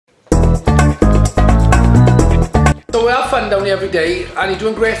fun down here every day and you're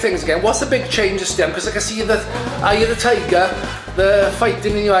doing great things again. What's the big change this time? Because I can see that eye of the tiger, the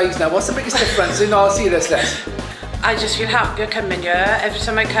fighting in your eyes now. What's the biggest difference in all seriousness? I just feel happier coming here. Every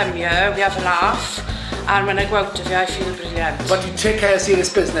time I come here, we have a laugh. And when I go out of here, I feel brilliant. But you take care of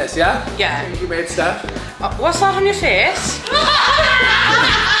serious business, yeah? Yeah. You made stuff. What's that on your face?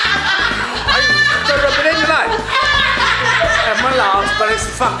 Don't rub it in, like. Everyone laughs, but it's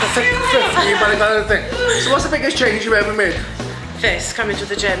the fact that it's 50, but I got other thing. So what's the biggest change you ever made? This, coming to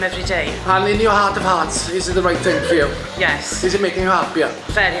the gym every day. And in your heart of hearts, is it the right thing for you? Yes. Is it making you happier?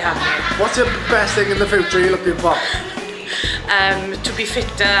 Very happy. What's the best thing in the future you're looking for? To be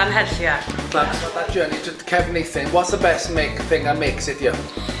fitter and healthier. That's that journey to Kevin Nathan. What's the best thing that makes it you?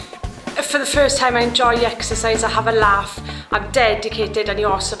 For the first time I enjoy exercise, I have a laugh, I'm dedicated and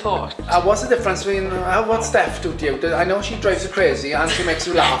your support. What's the difference between, what Steph do to you? I know she drives you crazy and she makes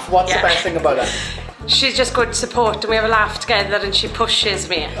you laugh. What's the best thing about her? She's just good support and we have a laugh together and she pushes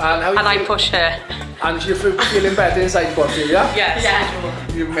me and I push her. And you're feeling better inside your body, yeah? Yes.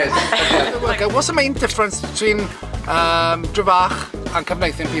 Yeah. You're amazing. Okay, what's the main difference between Drevach and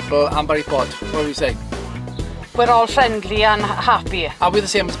Cefneithian people and Barry Pod? What do you say? We're all friendly and happy. Are we the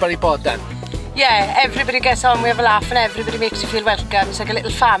same as Barry Pod then? Yeah, everybody gets on, we have a laugh and everybody makes you feel welcome. It's like a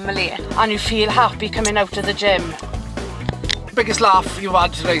little family and you feel happy coming out of the gym. Biggest laugh you've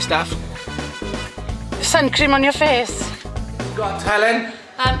had today, Steph? Sun cream on your face. Got Helen?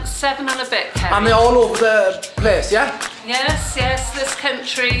 7 and a bit, Kevin. And they're all over the place, yeah? Yes, this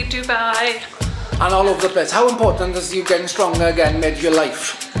country, Dubai. And all over the place. How important is you getting stronger again made your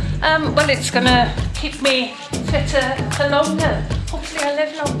life? Well, it's gonna keep me fitter for longer. Hopefully I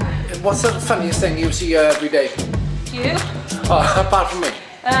live longer. What's the funniest thing you see every day? You? Oh, apart from me?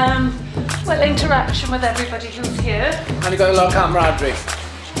 Well, interaction with everybody who's here. And you got a lot of camaraderie?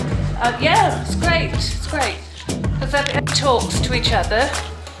 Yeah, it's great, because everybody talks to each other.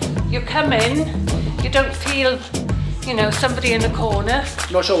 You come in, you don't feel, you know, somebody in the corner.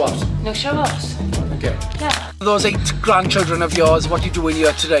 No show-offs? No show-offs. Thank you. Yeah. Those 8 grandchildren of yours, what are you doing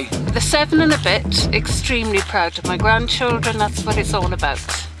here today? The 7 and a bit, extremely proud of my grandchildren, that's what it's all about.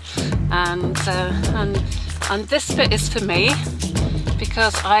 And this bit is for me,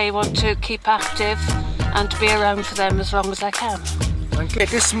 because I want to keep active and be around for them as long as I can. Okay,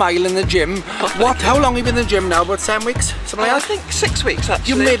 this smile in the gym. How long have you been in the gym now? About 7 weeks? Something like that? I think 6 weeks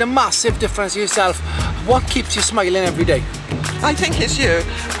actually. You made a massive difference to yourself. What keeps you smiling every day? I think it's you,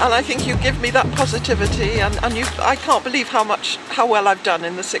 and I think you give me that positivity, and I can't believe how well I've done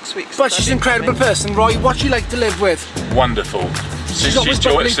in the 6 weeks. But she's an incredible person, Roy. What's she like to live with? Wonderful. Since she's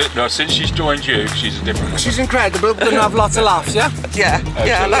joined you, she's a different woman. She's incredible. We're going to have lots of laughs, yeah? Yeah,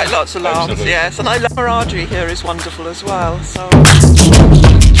 I like lots of laughs, yes. And I love camaraderie here is wonderful as well. So.